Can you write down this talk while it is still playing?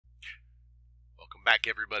Welcome back,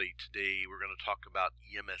 everybody. Today we're going to talk about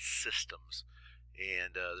EMS systems,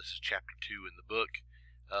 and this is chapter 2 in the book.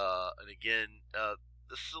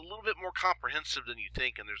 This is a little bit more comprehensive than you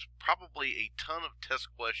think, and there's probably a ton of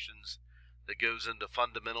test questions that goes into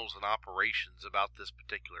fundamentals and operations about this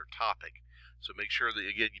particular topic. So make sure that,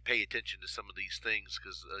 again, you pay attention to some of these things,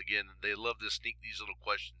 because, again, they love to sneak these little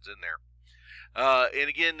questions in there. The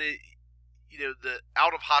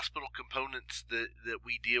out-of-hospital components that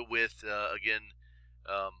we deal with,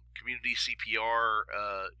 community CPR,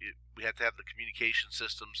 we have to have the communication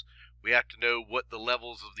systems. We have to know what the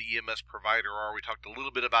levels of the EMS provider are. We talked a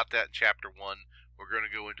little bit about that in Chapter 1. We're going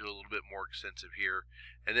to go into a little bit more extensive here.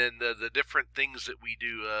 And then the different things that we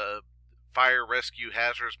do, fire, rescue,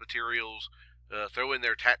 hazardous materials, throw in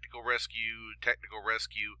there tactical rescue,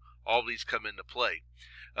 all these come into play.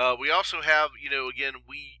 We also have, we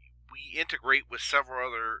integrate with several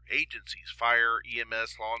other agencies: fire,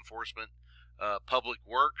 EMS, law enforcement, public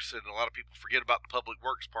works, and a lot of people forget about the public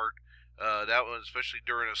works part. That one, especially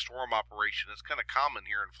during a storm operation, is kind of common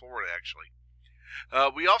here in Florida, actually.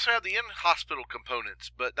 We also have the in-hospital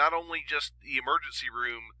components, but not only just the emergency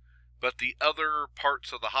room, but the other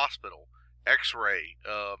parts of the hospital: X-ray,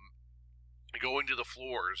 going to the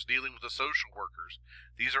floors, dealing with the social workers.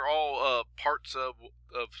 These are all parts of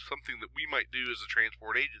something that we might do as a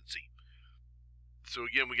transport agency. So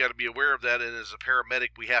again, we got to be aware of that, and as a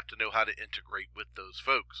paramedic, we have to know how to integrate with those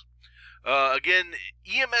folks. Again,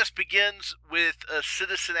 EMS begins with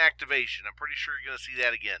citizen activation. I'm pretty sure you're going to see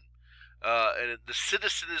that again. And the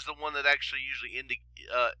citizen is the one that actually usually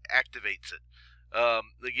activates it.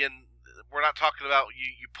 Again, we're not talking about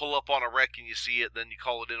you pull up on a wreck and you see it, then you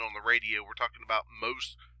call it in on the radio. We're talking about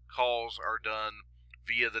most calls are done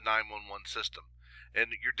via the 911 system.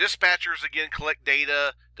 And your dispatchers, again, collect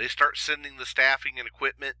data. They start sending the staffing and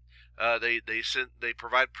equipment. They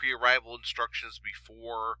provide pre-arrival instructions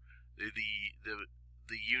before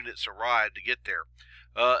the units arrive to get there.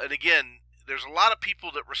 And again, there's a lot of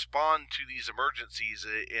people that respond to these emergencies,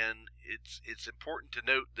 and it's important to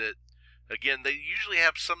note that, again, they usually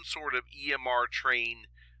have some sort of EMR training,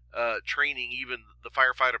 even the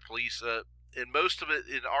firefighter police, and most of it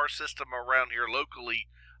in our system around here locally.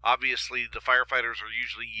 Obviously, the firefighters are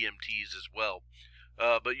usually EMTs as well.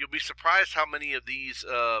 But you'll be surprised how many of these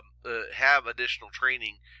have additional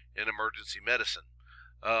training in emergency medicine.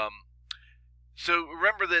 So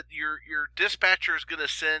remember that your dispatcher is going to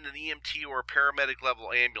send an EMT or a paramedic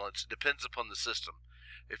level ambulance. It depends upon the system.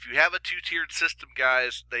 If you have a two-tiered system,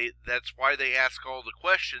 guys, that's why they ask all the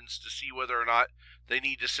questions to see whether or not they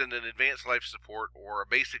need to send an advanced life support or a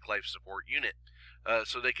basic life support unit.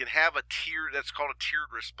 So they can have a tier, that's called a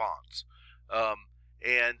tiered response.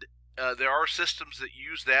 There are systems that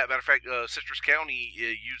use that. Matter of fact, Citrus County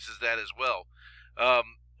uses that as well.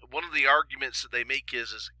 One of the arguments that they make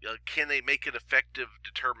is can they make an effective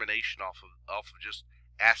determination off of just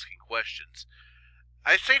asking questions?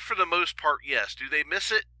 I say for the most part, yes. Do they miss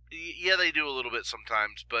it? Yeah, they do a little bit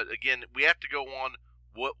sometimes. But again, we have to go on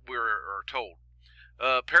what we're told.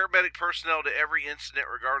 Paramedic personnel to every incident,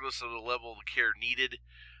 regardless of the level of the care needed.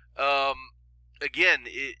 Again,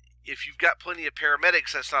 if you've got plenty of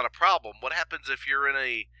paramedics, that's not a problem. What happens if you're in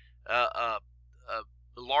a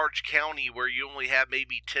large county where you only have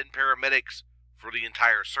maybe 10 paramedics for the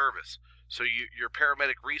entire service? So your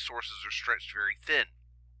paramedic resources are stretched very thin.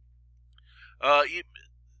 The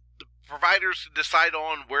providers decide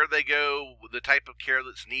on where they go, the type of care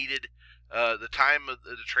that's needed, the time of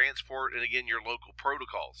the transport, and again, your local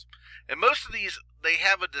protocols. And most of these, they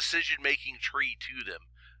have a decision-making tree to them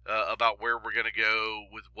about where we're going to go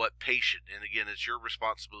with what patient. And again, it's your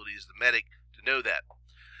responsibility as the medic to know that.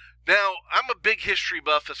 Now, I'm a big history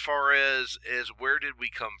buff as far as where did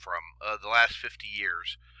we come from the last 50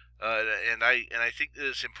 years. And I think that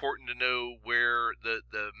it's important to know where the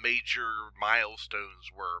major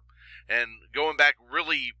milestones were. And going back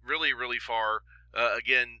really, really, really far,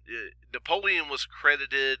 again, Napoleon was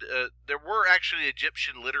credited. There were actually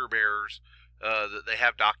Egyptian litter bearers that they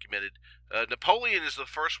have documented. Napoleon is the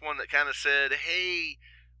first one that kind of said, hey,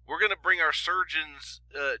 we're going to bring our surgeons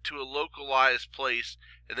to a localized place,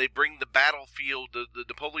 and they bring the battlefield. The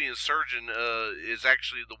Napoleon surgeon is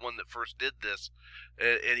actually the one that first did this,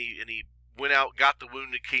 and he went out, got the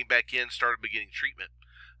wounded, came back in, started beginning treatment.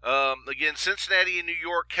 Again, Cincinnati and New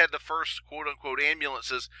York had the first quote-unquote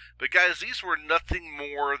ambulances, but guys, these were nothing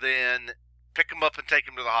more than pick them up and take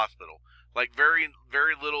them to the hospital. Like very,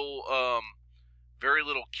 very little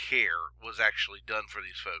care was actually done for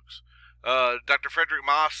these folks. Dr. Frederick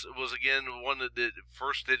Moss was, again, the one that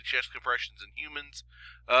first did chest compressions in humans.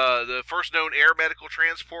 The first known air medical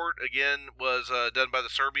transport, again, was done by the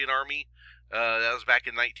Serbian army. That was back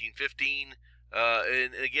in 1915,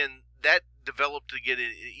 and again, that developed to get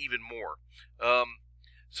it even more.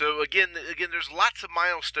 So again, there's lots of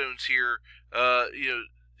milestones here.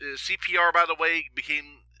 CPR, by the way,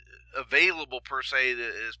 became available per se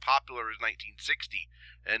as popular as 1960,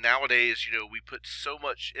 and nowadays, we put so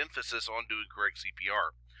much emphasis on doing correct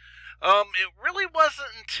CPR. It really wasn't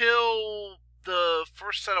until the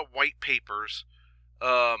first set of white papers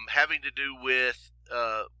having to do with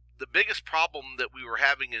the biggest problem that we were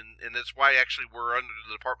having, and that's why actually we're under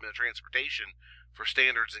the Department of Transportation for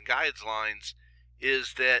standards and guidelines,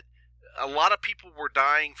 is that a lot of people were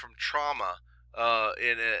dying from trauma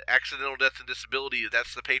and accidental death and disability.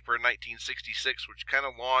 That's the paper in 1966, which kind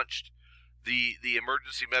of launched the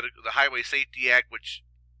Highway Safety Act, which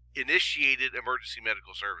initiated emergency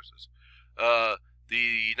medical services.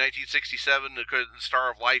 The 1967, the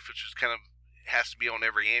Star of Life, which is kind of has to be on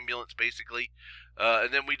every ambulance, basically.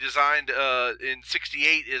 And then we designed, in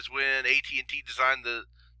 68 is when AT&T designed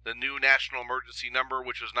the new national emergency number,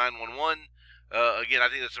 which was 911. Again, I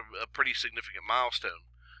think that's a pretty significant milestone.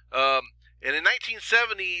 And in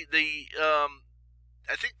 1970,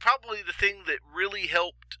 I think probably the thing that really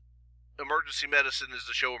helped emergency medicine is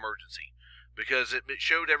the show emergency, because it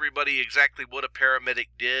showed everybody exactly what a paramedic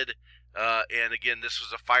did. And again, this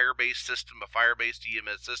was a fire-based system, a fire-based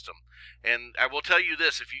EMS system. And I will tell you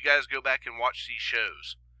this, if you guys go back and watch these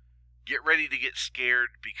shows, get ready to get scared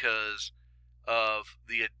because of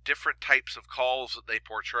the different types of calls that they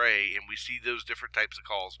portray, and we see those different types of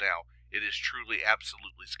calls now. It is truly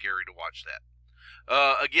absolutely scary to watch that.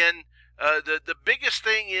 Again, the biggest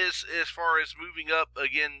thing is, as far as moving up,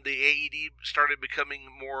 again, the AED started becoming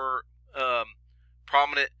more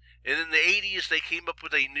prominent. And in the 80s, they came up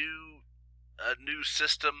with a new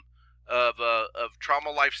system of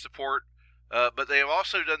trauma life support. But they have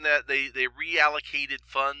also done that. They reallocated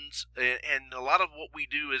funds, and a lot of what we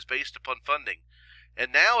do is based upon funding.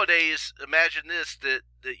 And nowadays, imagine this, that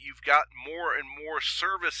you've got more and more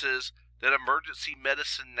services that emergency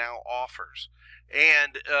medicine now offers.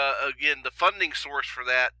 And again, the funding source for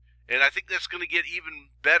that, and I think that's going to get even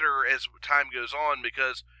better as time goes on,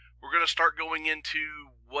 because we're going to start going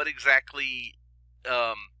into what exactly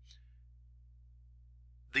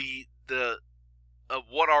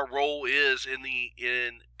what our role is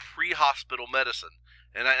in pre-hospital medicine,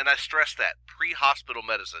 and I stress that, pre-hospital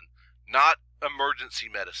medicine, not emergency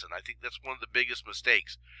medicine. I think that's one of the biggest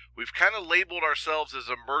mistakes. We've kind of labeled ourselves as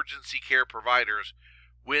emergency care providers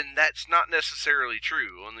when that's not necessarily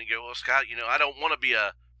true. And they go, well, Scott, I don't want to be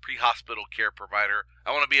a pre-hospital care provider.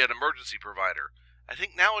 I want to be an emergency provider. I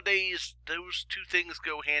think nowadays those two things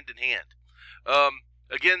go hand in hand.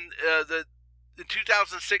 In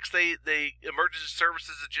 2006, the Emergency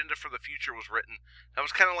Services Agenda for the Future was written. That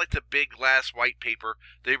was kind of like the big last white paper.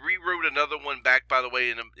 They rewrote another one back, by the way,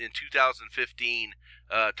 in 2015,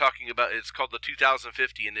 talking about, it's called the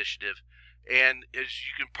 2050 Initiative. And as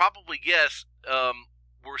you can probably guess,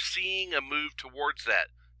 we're seeing a move towards that.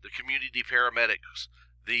 The community paramedics,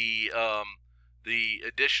 the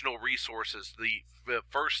additional resources. The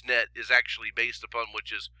FirstNet is actually based upon,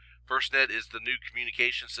 which is, FirstNet is the new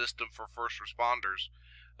communication system for first responders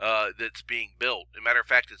that's being built. As a matter of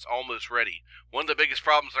fact, it's almost ready. One of the biggest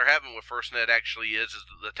problems they're having with FirstNet actually is that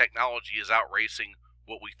the technology is outracing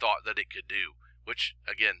what we thought that it could do, which,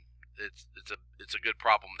 again, it's a good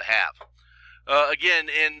problem to have. Again,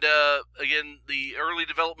 the early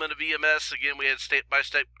development of EMS, again, we had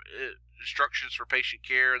step-by-step instructions for patient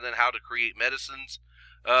care and then how to create medicines.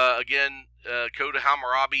 Code of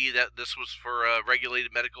Hammurabi, this was for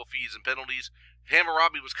regulated medical fees and penalties.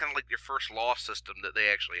 Hammurabi was kind of like their first law system that they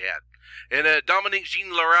actually had. And Dominique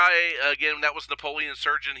Jean Leray, again, that was Napoleon's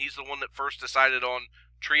surgeon. He's the one that first decided on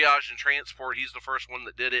triage and transport. He's the first one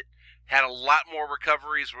that did it. Had a lot more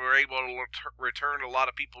recoveries. We were able to return a lot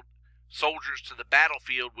of soldiers to the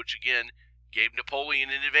battlefield, which again gave Napoleon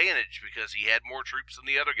an advantage because he had more troops than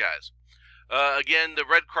the other guys. Again, the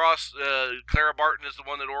Red Cross, Clara Barton is the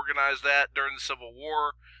one that organized that during the Civil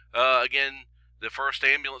War. Again, the first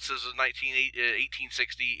ambulances in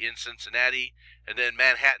 1860 in Cincinnati, and then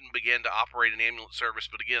Manhattan began to operate an ambulance service.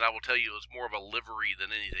 But again, I will tell you, it was more of a livery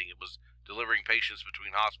than anything. It was delivering patients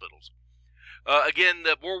between hospitals. Again,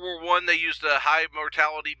 the World War I, they used a high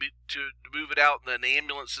mortality to move it out, and then the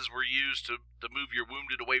ambulances were used to move your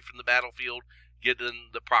wounded away from the battlefield, get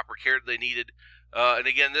them the proper care they needed. And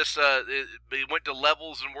again, they went to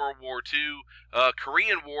levels in World War II.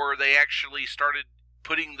 Korean War, they actually started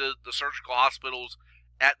putting the surgical hospitals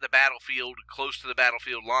at the battlefield, close to the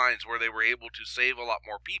battlefield lines, where they were able to save a lot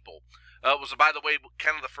more people. It was, by the way,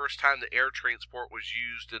 kind of the first time that air transport was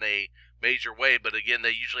used in a major way. But again,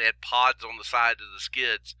 they usually had pods on the side of the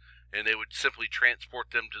skids, and they would simply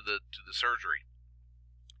transport them to the surgery.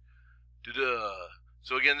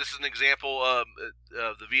 So again, this is an example of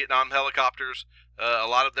the Vietnam helicopters. A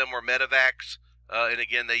lot of them were medevacs, and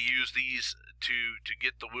again, they use these to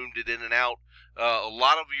get the wounded in and out. A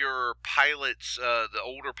lot of your pilots, the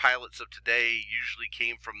older pilots of today, usually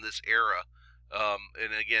came from this era.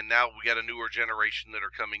 And again, now we got a newer generation that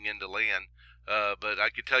are coming into land. But I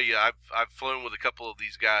can tell you, I've flown with a couple of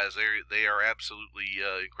these guys. They are absolutely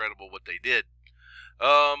incredible what they did.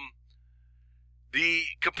 The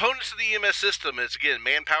components of the EMS system is, again,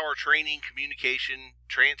 manpower, training, communication,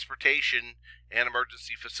 transportation, and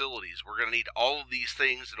emergency facilities. We're going to need all of these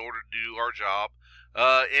things in order to do our job.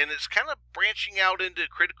 And it's kind of branching out into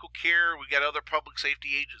critical care. We got other public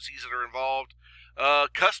safety agencies that are involved.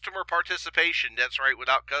 Customer participation. That's right.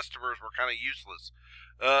 Without customers, we're kind of useless.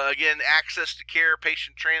 Again, access to care,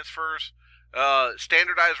 patient transfers,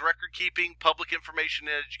 standardized record keeping, public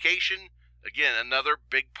information and education. Again, another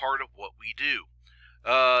big part of what we do.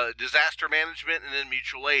 Disaster management, and then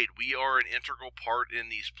mutual aid. We are an integral part in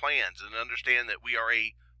these plans, and understand that we are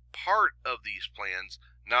a part of these plans,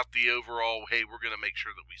 not the overall, hey, we're going to make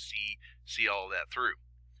sure that we see all of that through.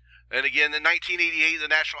 And again, in 1988, the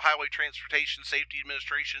National Highway Transportation Safety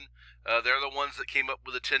Administration, they're the ones that came up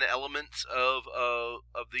with the 10 elements of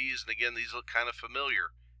these. And again, these look kind of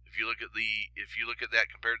familiar if you look at that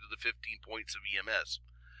compared to the 15 points of EMS.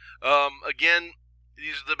 Again,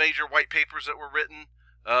 these are the major white papers that were written.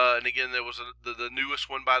 And again, there was the newest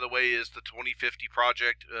one, by the way, is the 2050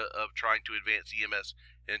 project of trying to advance EMS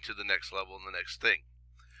into the next level and the next thing.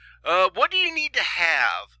 What do you need to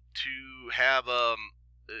have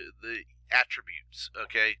the attributes?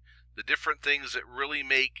 Okay, the different things that really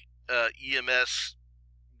make EMS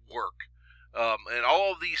work, and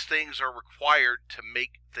all of these things are required to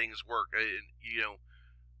make things work. And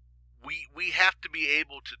we have to be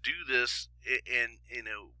able to do this, and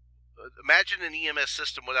imagine an EMS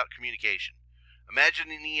system without communication.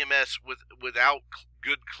 Imagine an EMS without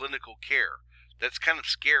good clinical care. That's kind of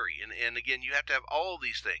scary. And again, you have to have all of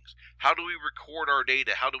these things. How do we record our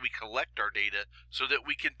data? How do we collect our data so that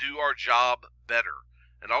we can do our job better?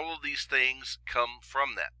 And all of these things come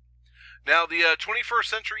from that. Now, the 21st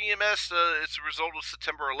century EMS, it's a result of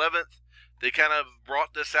September 11th. They kind of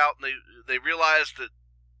brought this out, and they realized that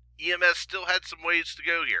EMS still had some ways to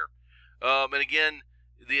go here. And again,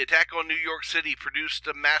 the attack on New York City produced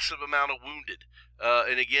a massive amount of wounded.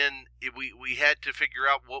 And again, we had to figure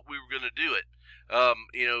out what we were going to do it.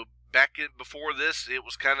 Before this, it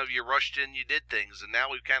was kind of you rushed in, you did things. And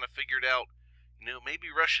now we've kind of figured out, maybe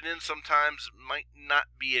rushing in sometimes might not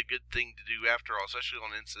be a good thing to do after all, especially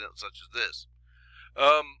on incidents such as this.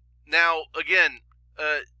 Now, again,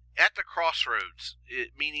 at the crossroads,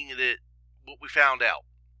 meaning that what we found out,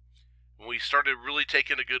 when we started really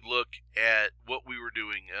taking a good look at what we were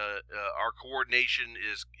doing, our coordination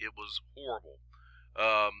was horrible.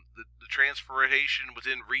 The transportation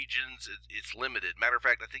within regions, it's limited. Matter of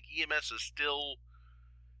fact, I think EMS is still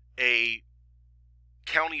a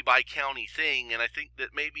county by county thing, and I think that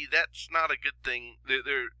maybe that's not a good thing.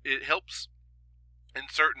 It helps in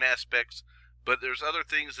certain aspects, but there's other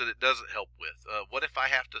things that it doesn't help with. What if I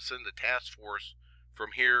have to send a task force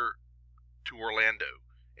from here to Orlando,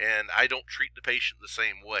 and I don't treat the patient the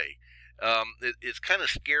same way? It's kind of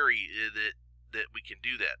scary that we can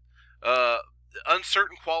do that.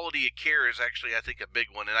 Uncertain quality of care is actually, I think, a big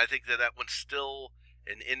one, and I think that one's still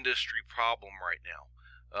an industry problem right now.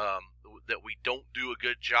 That we don't do a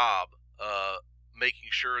good job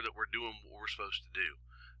making sure that we're doing what we're supposed to do.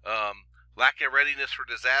 Lack of readiness for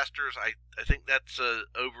disasters, I think that's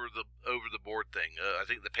over the board thing. I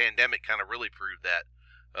think the pandemic kind of really proved that.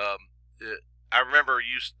 I remember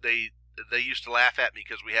they used to laugh at me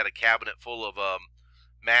because we had a cabinet full of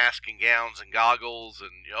masks and gowns and goggles,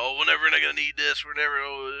 and we're never gonna need this.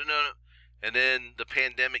 No. And then the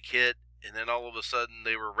pandemic hit, and then all of a sudden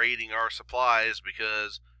they were raiding our supplies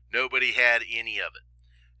because nobody had any of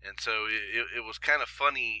it. And so it was kind of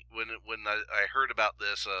funny when I heard about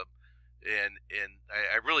this, and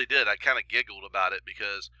I really did. I kind of giggled about it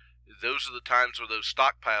because those are the times where those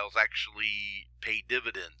stockpiles actually pay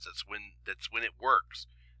dividends. That's when it works.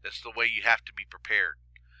 That's the way you have to be prepared.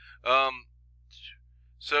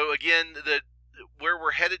 So again, where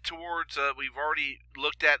we're headed towards, we've already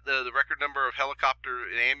looked at the record number of helicopter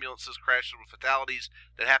and ambulances crashes with fatalities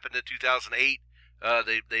that happened in 2008.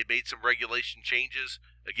 They made some regulation changes.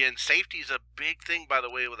 Again, safety is a big thing, by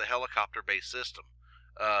the way, with a helicopter-based system.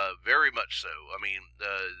 Very much so. I mean,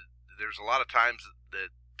 there's a lot of times that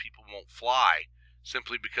people won't fly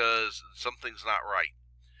simply because something's not right.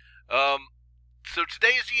 So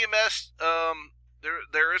today's EMS,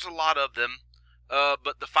 there is a lot of them,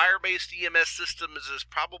 but the fire-based EMS system is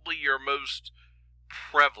probably your most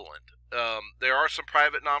prevalent. There are some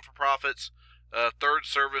private non-for-profits, third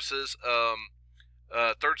services.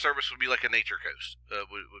 Third service would be like a Nature Coast,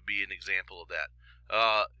 would be an example of that.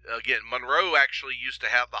 Again, Monroe actually used to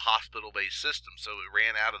have the hospital-based system, so it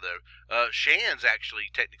ran out of there. Shands actually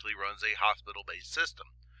technically runs a hospital-based system.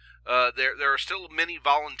 There are still many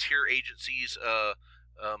volunteer agencies,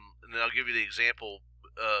 and I'll give you the example.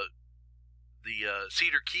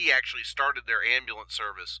 Cedar Key actually started their ambulance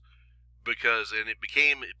service and it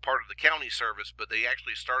became part of the county service, but they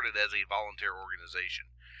actually started as a volunteer organization.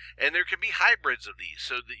 And there can be hybrids of these,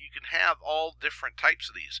 so that you can have all different types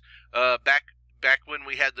of these. Back when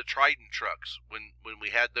we had the Trident trucks, when we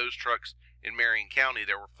had those trucks in Marion County,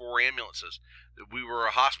 there were 4 ambulances. We were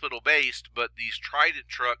a hospital-based, but these Trident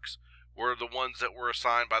trucks were the ones that were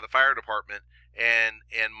assigned by the fire department, and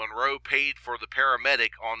Monroe paid for the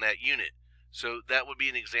paramedic on that unit. So that would be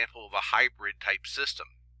an example of a hybrid-type system.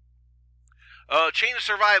 Chain of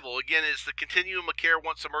survival, again, is the continuum of care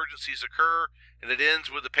once emergencies occur, and it ends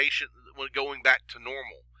with the patient going back to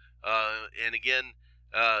normal. And again,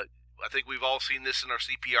 I think we've all seen this in our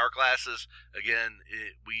CPR classes. Again,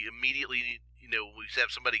 we immediately, we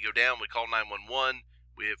have somebody go down, we call 911.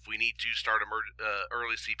 If we need to, start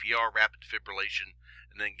early CPR, rapid defibrillation,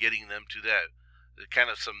 and then getting them to that. Kind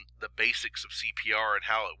of the basics of CPR and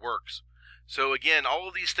how it works. So again, all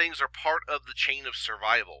of these things are part of the chain of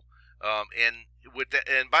survival. And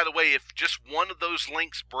by the way, if just one of those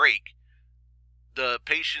links break, the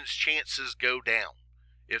patient's chances go down.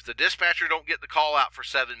 If the dispatcher don't get the call out for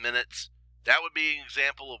 7 minutes, that would be an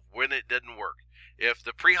example of when it didn't work. If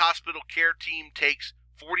the pre-hospital care team takes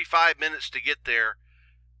 45 minutes to get there,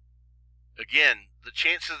 again, the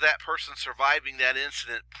chances of that person surviving that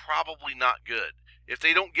incident probably not good. If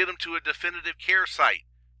they don't get them to a definitive care site,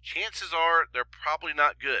 chances are they're probably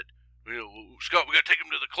not good. Scott, we got to take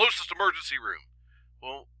them to the closest emergency room.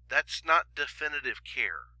 Well, that's not definitive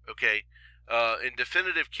care, okay? In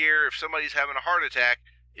definitive care, if somebody's having a heart attack,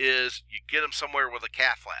 is you get them somewhere with a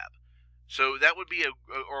cath lab. So that would be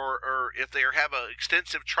or if they have an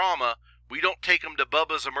extensive trauma, we don't take them to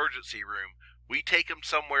Bubba's emergency room. We take them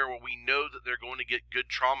somewhere where we know that they're going to get good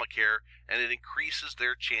trauma care, and it increases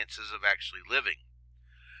their chances of actually living.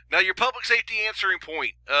 Now, your public safety answering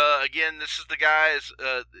point. Again, this is the guys.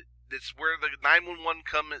 It's where the 911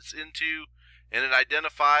 comes into, and it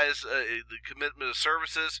identifies the commitment of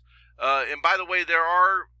services. And by the way, there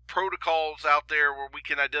are protocols out there where we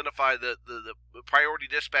can identify the priority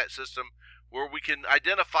dispatch system, where we can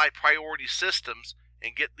identify priority systems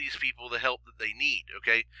and get these people the help that they need,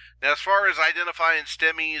 okay? Now, as far as identifying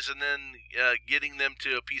STEMIs and then getting them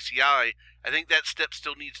to a PCI, I think that step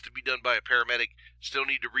still needs to be done by a paramedic. Still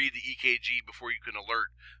need to read the EKG before you can alert.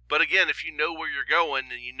 But again, if you know where you're going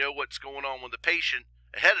and you know what's going on with the patient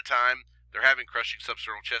ahead of time, they're having crushing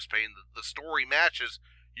substernal chest pain, the story matches,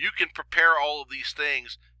 you can prepare all of these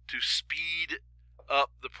things to speed up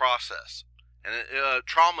the process. And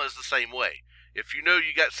trauma is the same way. If you know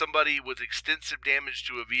you got somebody with extensive damage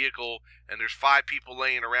to a vehicle and there's 5 people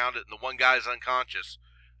laying around it and the one guy's unconscious,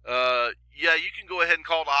 yeah, you can go ahead and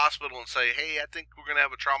call the hospital and say, hey, I think we're going to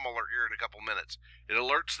have a trauma alert here in a couple minutes. It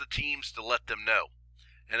alerts the teams to let them know.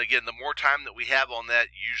 And again, the more time that we have on that,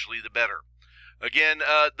 usually the better. Again,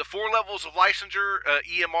 the 4 levels of licensure,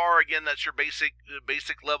 EMR, again, that's your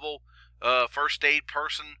basic level, first aid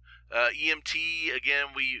person. EMT, again,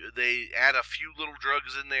 they add a few little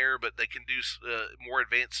drugs in there, but they can do more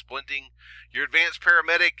advanced splinting. Your advanced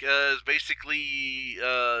paramedic is basically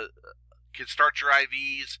can start your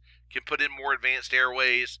IVs, can put in more advanced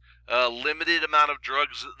airways, limited amount of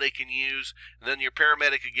drugs that they can use, and then your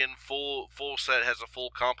paramedic, again, full set, has a full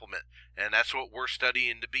complement, and that's what we're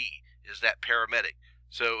studying to be, is that paramedic.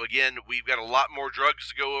 So again, we've got a lot more drugs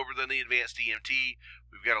to go over than the advanced EMT.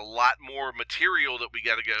 We've got a lot more material that we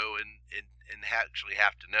got to go and actually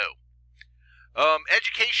have to know.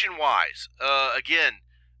 Education-wise, again,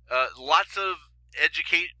 lots of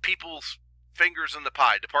people's fingers in the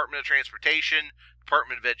pie. Department of Transportation,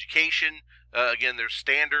 Department of Education. Again, there's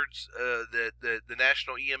standards that the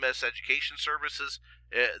National EMS Education Services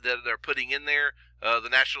that they're putting in there.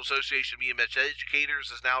 The National Association of EMS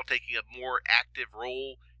Educators is now taking a more active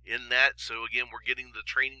role in that. So again, we're getting the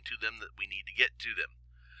training to them that we need to get to them.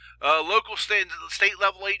 Local state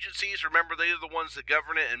level agencies, remember, they are the ones that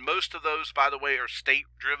govern it, and most of those, by the way, are state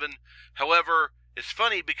driven. However, it's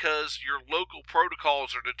funny because your local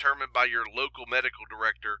protocols are determined by your local medical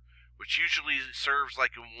director, which usually serves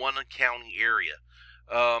like in one county area.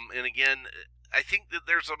 And again, I think that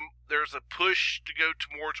there's a push to go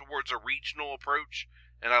more towards a regional approach,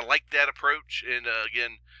 and I like that approach. And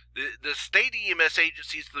again, the state EMS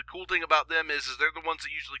agencies, the cool thing about them is they're the ones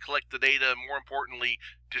that usually collect the data and, more importantly,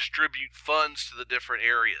 distribute funds to the different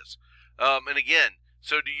areas. And again,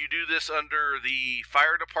 so do you do this under the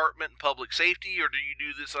fire department and public safety, or do you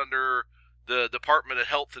do this under the Department of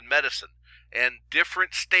Health and Medicine? And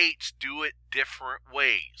different states do it different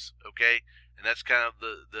ways, okay? And that's kind of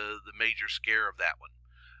the major scare of that one.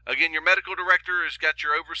 Again, your medical director has got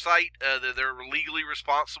your oversight. They're legally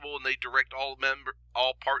responsible, and they direct all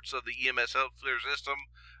parts of the EMS healthcare system.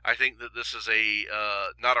 I think that this is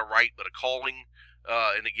not a right, but a calling.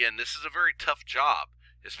 And again, this is a very tough job,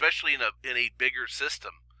 especially in a bigger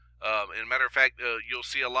system. And a matter of fact, you'll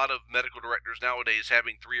see a lot of medical directors nowadays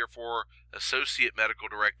having 3 or 4 associate medical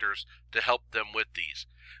directors to help them with these.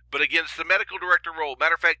 But again, it's the medical director role.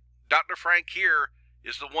 Matter of fact, Dr. Frank here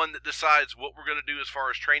is the one that decides what we're going to do as far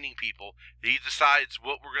as training people. He decides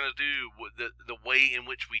what we're going to do with the way in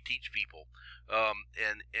which we teach people,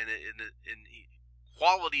 and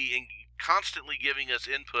quality, and constantly giving us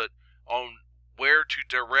input on where to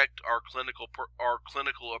direct our clinical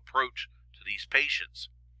approach to these patients.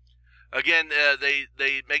 Again,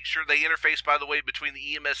 they make sure they interface, by the way, between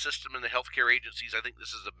the EMS system and the healthcare agencies. I think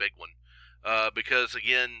this is a big one, because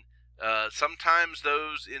again, sometimes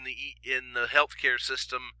those in the healthcare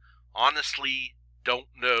system honestly don't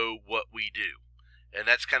know what we do, and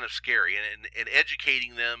that's kind of scary. And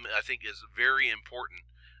educating them, I think, is very important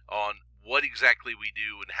on what exactly we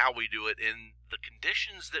do and how we do it and the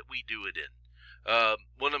conditions that we do it in.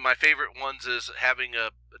 One of my favorite ones is having a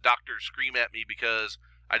doctor scream at me because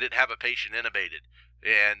I didn't have a patient intubated,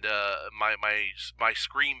 and my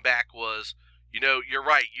scream back was, you know, you're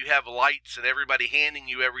right. You have lights and everybody handing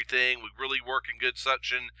you everything. We really work in good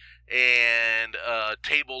suction and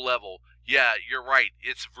table level. Yeah, you're right.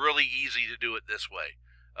 It's really easy to do it this way.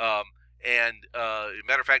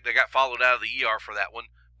 Matter of fact, I got followed out of the ER for that one.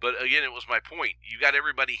 But again, it was my point. You got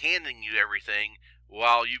everybody handing you everything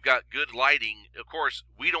while you've got good lighting. Of course,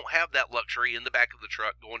 we don't have that luxury in the back of the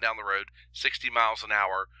truck going down the road 60 miles an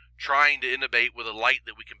hour trying to intubate with a light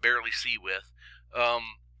that we can barely see with.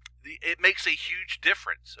 It makes a huge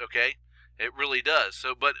difference, okay? It really does.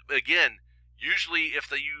 So, but again, usually if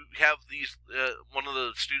you have these, one of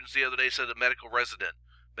the students the other day said a medical resident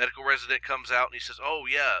comes out and he says, oh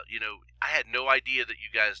yeah, you know, I had no idea that you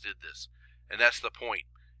guys did this. And that's the point.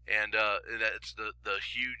 And that's the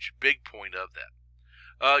huge, big point of that.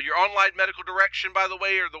 Your online medical direction, by the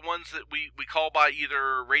way, are the ones that we call by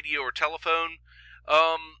either radio or telephone.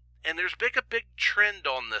 And there's a big trend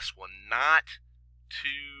on this one, not to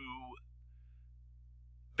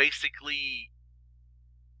basically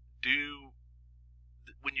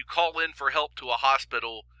when you call in for help to a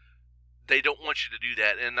hospital, they don't want you to do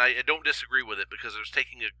that. And I don't disagree with it, because there's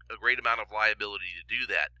taking a great amount of liability to do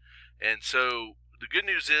that. And so the good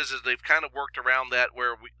news is they've kind of worked around that,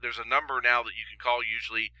 where there's a number now that you can call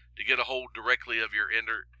usually to get a hold directly of your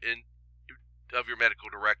of your medical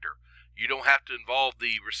director. You don't have to involve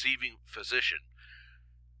the receiving physician.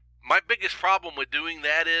 My biggest problem with doing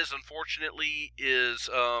that is, unfortunately,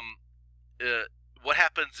 what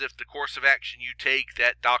happens if the course of action you take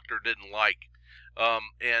that doctor didn't like.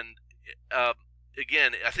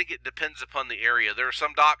 Again, I think it depends upon the area. There are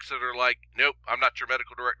some docs that are like, nope, I'm not your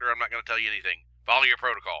medical director. I'm not going to tell you anything. Follow your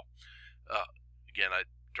protocol. Again, it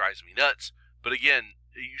drives me nuts. But again,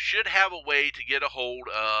 you should have a way to get a hold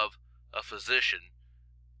of a physician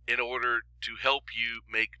in order to help you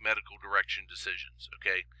make medical direction decisions,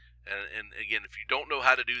 okay? And again, if you don't know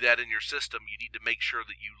how to do that in your system, you need to make sure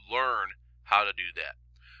that you learn how to do that.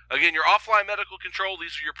 Again, your offline medical control,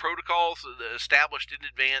 these are your protocols established in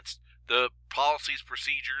advance, the policies,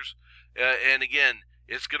 procedures, and again,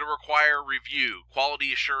 it's going to require review,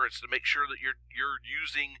 quality assurance to make sure that you're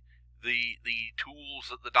using the tools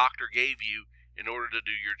that the doctor gave you in order to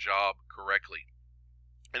do your job correctly.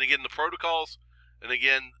 And again, the protocols, and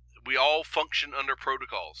again, we all function under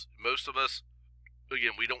protocols. Most of us,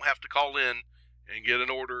 again, we don't have to call in and get an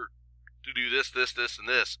order to do this, and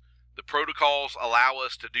this. The protocols allow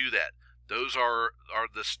us to do that. Those are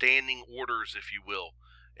the standing orders, if you will.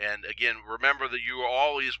 And again, remember that you are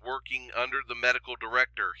always working under the medical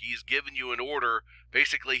director. He's given you an order.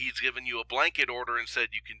 Basically, he's given you a blanket order and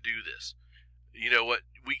said you can do this. You know what?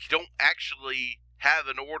 We don't actually have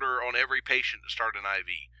an order on every patient to start an IV.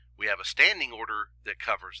 We have a standing order that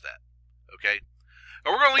covers that. Okay?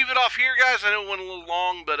 And we're going to leave it off here, guys. I know it went a little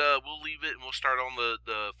long, but we'll leave it and we'll start on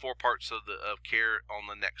the 4 parts of care on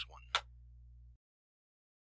the next one.